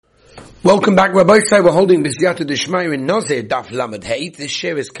Welcome back, Rabbi Say. We're holding B'siyata D'Shmaya in Nazir, Daf Lamed Hey. This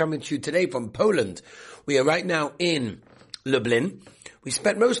share is coming to you today from Poland. We are right now in Lublin. We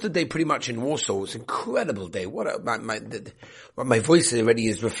spent most of the day pretty much in Warsaw. It's an incredible day. What my voice already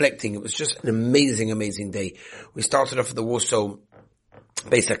is reflecting. It was just an amazing, amazing day. We started off at the Warsaw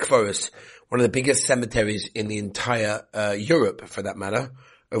Beis HaKvoros, one of the biggest cemeteries in the entire Europe, for that matter.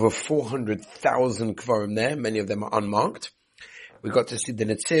 Over 400,000 kvarim there. Many of them are unmarked. We got to see the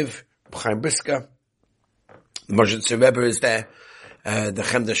Netziv, Chaim Brisker, the Moshe Rebbe is there, the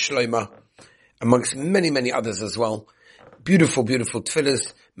Chemda Shloima, amongst many, many others as well. Beautiful, beautiful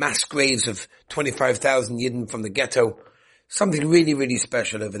tefillahs, mass graves of 25,000 Yidden from the ghetto. Something really, really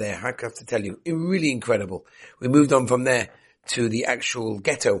special over there. I have to tell you, really incredible. We moved on from there to the actual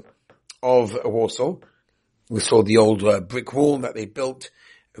ghetto of Warsaw. We saw the old brick wall that they built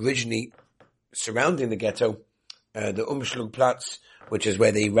originally surrounding the ghetto, the Umschlagplatz, which is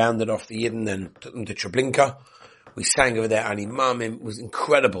where they rounded off the Yidden and took them to Treblinka. We sang over there, Ani Mamim. It was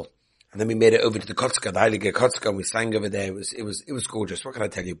incredible. And then we made it over to the Kotzka, the Heilige Kotzka, and we sang over there. It was gorgeous. What can I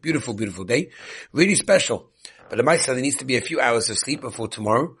tell you? Beautiful, beautiful day. Really special. But the Maisa, there needs to be a few hours of sleep before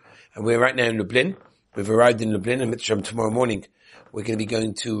tomorrow. And we're right now in Lublin. We've arrived in Lublin, and Mitzvah tomorrow morning. We're going to be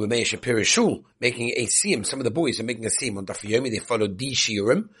going to Ramey Shapira Shul, making a siyum. Some of the boys are making a siyum on Daf Yomi. They followed D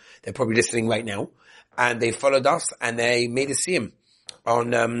Shiurim. They're probably listening right now. And they followed us, and they made a siyum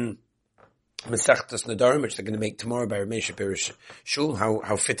on Masechtas Nedarim, which they're going to make tomorrow by Ramey Shapira Shul.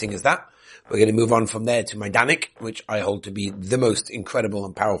 How fitting is that? We're going to move on from there to Majdanek, which I hold to be the most incredible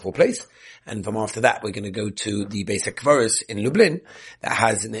and powerful place. And from after that, we're going to go to the Beis HaKvoros in Lublin, that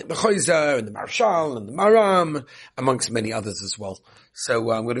has in it the Choizer and the Marshal and the Maram, amongst many others as well.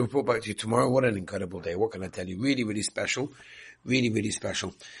 So I'm going to report back to you tomorrow. What an incredible day. What can I tell you? Really, really special. Really, really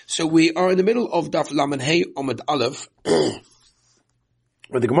special. So we are in the middle of Daf Lamed Hey Omid Aleph,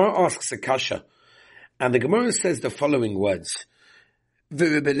 where the Gemara asks a kasha, and the Gemara says the following words: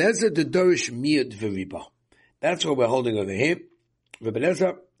 Rebbe Lezer the Dorish miyad v'riba. That's what we're holding over here. Rebbe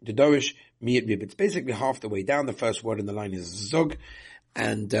Lezer the Dorish miyad v'riba. It's basically half the way down. The first word in the line is zog,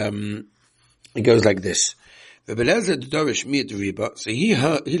 and it goes like this: Rebbe Lezer the Dorish miyad v'riba. So he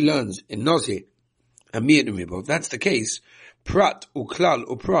learns in Nazir and miyad v'riba. If that's the case, prat uklal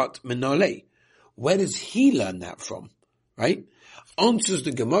uprat menale. Where does he learn that from? Right? Answers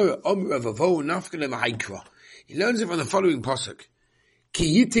the Gemara. He learns it from the following pasuk.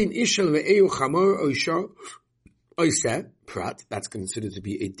 Ki yitin ishel ve'eu chamor oisha oiseh, prat, that's considered to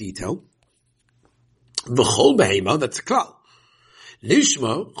be a detail. V'chol behema, that's a klal.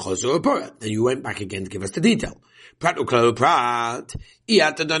 Lishma chazor apara. Then you went back again to give us the detail. Prat uklal prat.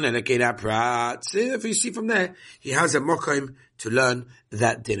 Iyatadon elekeda prat. So if you see from there, he has a mokim to learn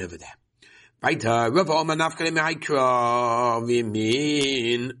that din over there. That's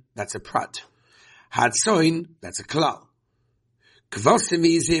a prat. Hatsoin, that's a klal.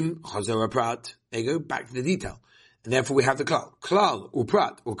 Kvasimizim, chazor prat. They go back to the detail. And therefore we have the klal. Klal, or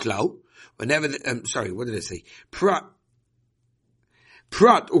prat, or klal. Whenever what did I say? Prat,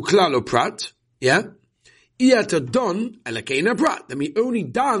 or klal, or prat. Yeah? Iyatadon, elakena prat. Then we only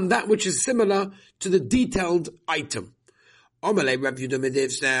done that which is similar to the detailed item. Why can you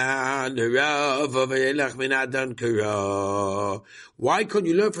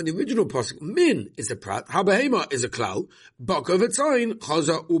learn from the original pasuk? Min is a prat, habahema is a klal, bakov etzayin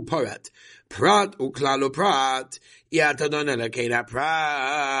chaza uparat, prat uklal uprat, yatadon elakena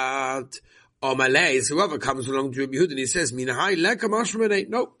prat. Omalei, so whoever comes along to Rabbi Yehuda and he says, "Minahai lekamashmanei."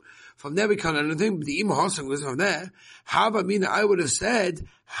 Nope. From there we can't learn anything. But the Imam Hassan was from there. Haba mina, I would have said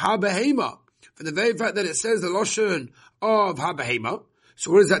habahema. For the very fact that it says the Lashon of Habahema.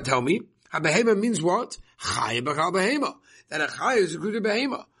 So what does that tell me? Habahema means what? Chaya b'chal behema. That a chaya is included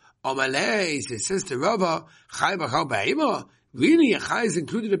behema. Omalei, it says to Rava, Chaya b'chal behema. Really, a chaya is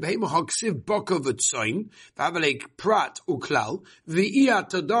included in behema. Haksiv baka v'tzoin. V'avalek prat uklal. V'iyat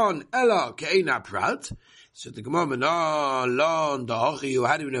tadon ela ke'ena prat. So the Gemara, no, lon, da'achi,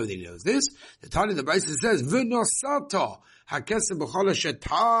 how do we know that he knows this? The Tanya, the Brisa says, v'nosata. That's a klal,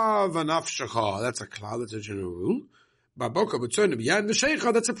 that's a general rule.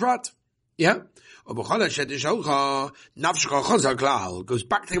 That's a prat. Yeah? Goes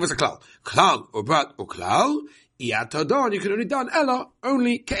back to give us a klal. Klal, or prat, or klal. You can only done ella,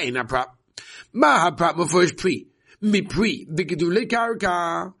 only ke'ena prat. Maha prat mafurish pri. Mi pri, vigidule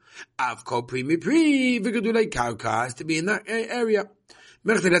karka. Avko pri, mi pri, vigidule karka. Has to be in that area.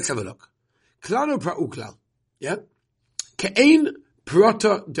 Let's have a look. Klal or prat, or klal. Yeah? Ke'ein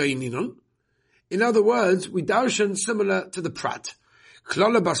prata daininon. In other words, we darshan similar to the prat.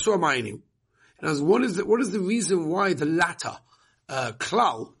 Klala basur mining. Now, what is the reason why the latter,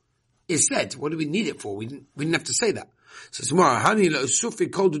 klal, is said. What do we need it for? We didn't have to say that. So tomorrow, hani lo sufi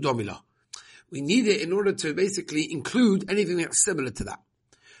kol dudomila. We need it in order to basically include anything that's similar to that.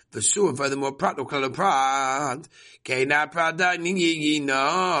 The and furthermore, prat or kol prat, keina prada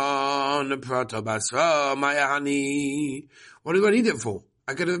ninginon prato basra maya hani. What do I need it for?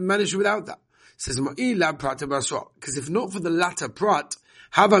 I could have managed without that. It says ma'ila prato basra, because if not for the latter prat,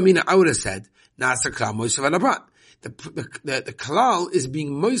 havamina I would have said nasa klal moisav ala prat. The klal is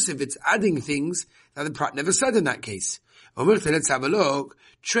being moisav, it's adding things that the prat never said in that case. Let's have a look.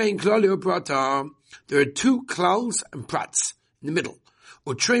 Train klali or prata. There are two klals and prats in the middle.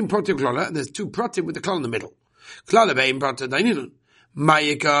 Or train prata klala, and there's two pratim with the klal in the middle. Klala bein prata dainin.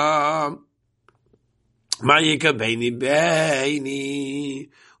 Mayika beini.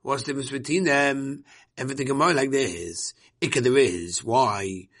 What's the difference between them? Everything am I like this. Ika there is.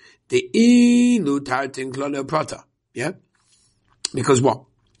 Why? The ilu tartin klala prata. Yeah? Because what?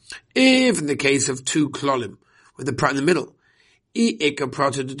 If in the case of two klolim, with the prat in the middle, then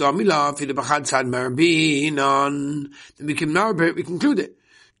we can we conclude it.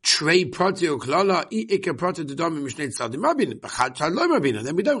 Trey prati or klala, prati to domi mishneit sadim rabin, b'chad chad loy rabin,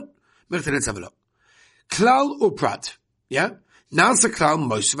 then we don't. Let's have a look. Klal or prat, yeah? Now it's a klal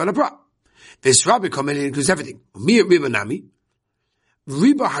most of a prat. This rabbi komeli includes everything. Mir riba nami,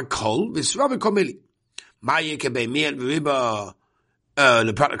 riba hakol, this rabbi komeli. Ma'yeke be mir riba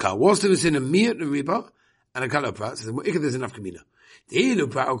the prat. What's the difference in a mir riba and a klal prat? So there's enough kamina. The ilu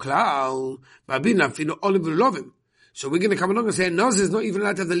prat or klal, rabin fino olive lovim. So we're going to come along and say, Naz is not even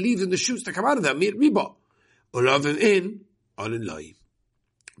allowed to have the leaves and the shoots to come out of that. Mir riba. Or love him in, all in loy.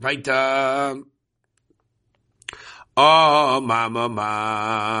 Right, oh, ma.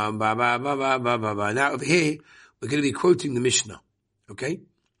 Now over here, we're going to be quoting the Mishnah. Okay?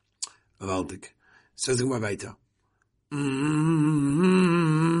 Of Aldik. Says the Gemara weiter.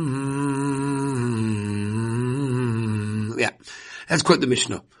 Yeah. Let's quote the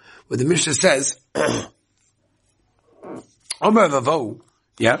Mishnah. Where the Mishnah says, Omer Vavo,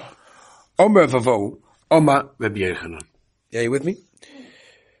 yeah? Omer Vavo, Omer Rabbi Yochanan. Yeah, you with me?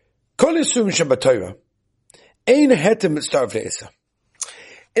 Kol Yisum Shabbat Ein Hetem Mitzvah Le'isa.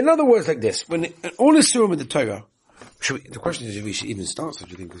 In other words, like this, when all is Yisum with the Torah, the question is if we should even start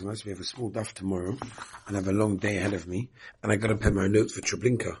such a thing, because unless we have a small daf tomorrow, and I have a long day ahead of me, and I got to pen my notes for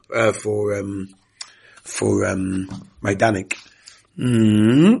Treblinka, for my Danik.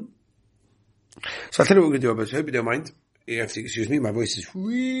 So I'll tell you what we're going to do, but I hope you don't mind. You have to excuse me, my voice is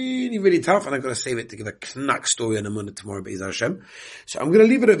really, really tough, and I've got to save it to give a knack story on a minute tomorrow, Be'ez Hashem. So I'm going to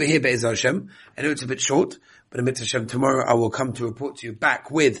leave it over here, Be'ez Hashem. I know it's a bit short, but in Be'ez Hashem, tomorrow I will come to report to you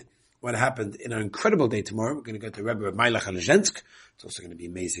back with what happened in an incredible day tomorrow. We're going to go to Rebbe of Mailach and Zhensk. It's also going to be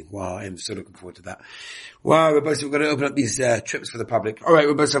amazing. Wow, I am so looking forward to that. Wow, we're going to open up these trips for the public. All right,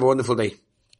 we're both have a wonderful day.